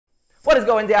What is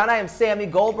going down? I am Sammy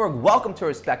Goldberg. Welcome to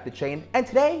Respect the Chain. And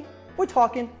today, we're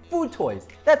talking food toys.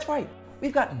 That's right.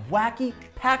 We've got Wacky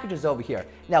Packages over here.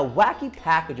 Now, Wacky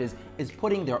Packages is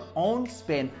putting their own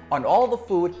spin on all the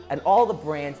food and all the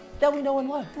brands that we know and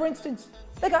love. For instance,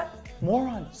 they got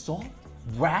Moron salt,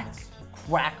 rats,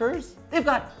 crackers. They've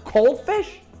got cold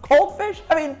fish.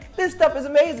 I mean, this stuff is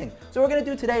amazing. So what we're gonna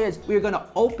do today is we're gonna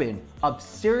open up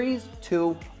Series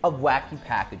 2 of Wacky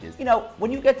Packages. You know,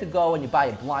 when you get to go and you buy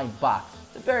a blind box,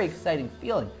 it's a very exciting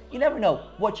feeling. You never know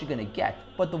what you're gonna get.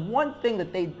 But the one thing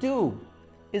that they do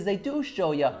is they do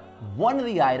show you one of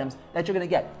the items that you're gonna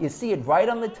get. You see it right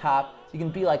on the top. You can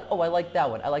be like, oh, I like that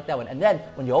one, I like that one. And then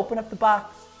when you open up the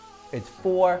box, it's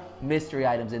 4 mystery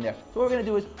items in there. So what we're gonna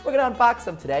do is we're gonna unbox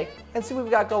them today and see what we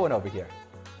got going over here.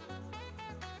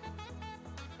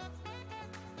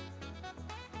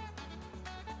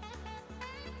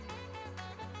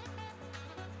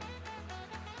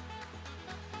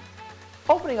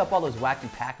 Opening up all those wacky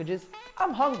packages,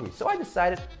 I'm hungry, so I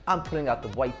decided I'm putting out the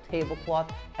white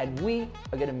tablecloth and we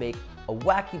are gonna make a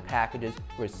Wacky Packages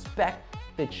Respect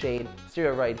the Chain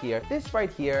cereal right here. This right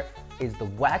here is the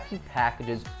Wacky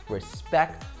Packages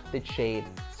Respect the Chain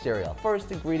cereal.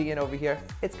 First ingredient over here,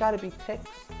 it's gotta be Tix.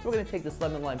 So we're gonna take this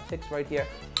lemon lime Tix right here,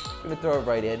 we're gonna throw it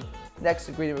right in. Next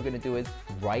ingredient we're gonna do is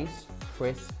Rice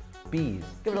Krispbees.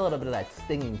 Give it a little bit of that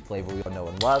stinging flavor we all know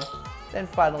and love. Then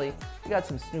finally, we got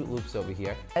some Snoot Loops over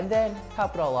here. And then,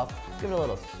 top it all off, give it a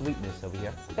little sweetness over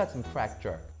here. We got some cracked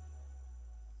jerk.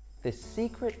 The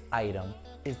secret item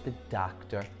is the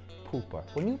Dr. Pooper.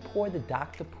 When you pour the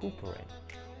Dr. Pooper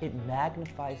in, it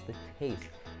magnifies the taste.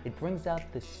 It brings out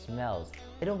the smells.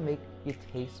 It'll make your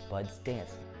taste buds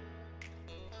dance.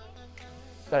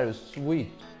 That is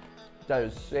sweet, that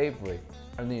is savory,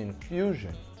 and the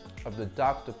infusion of the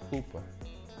Dr. Pooper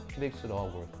makes it all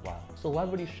worthwhile.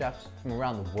 Celebrity chefs from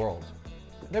around the world,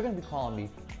 they're gonna be calling me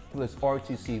for this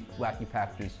RTC Wacky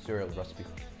Packages cereal recipe.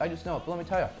 I just know it, but let me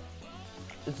tell you,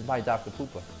 this is by Dr.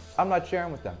 Pooper. I'm not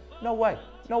sharing with them. No way,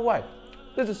 no way.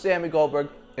 This is Sammy Goldberg,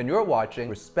 and you're watching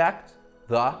Respect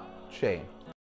the Chain.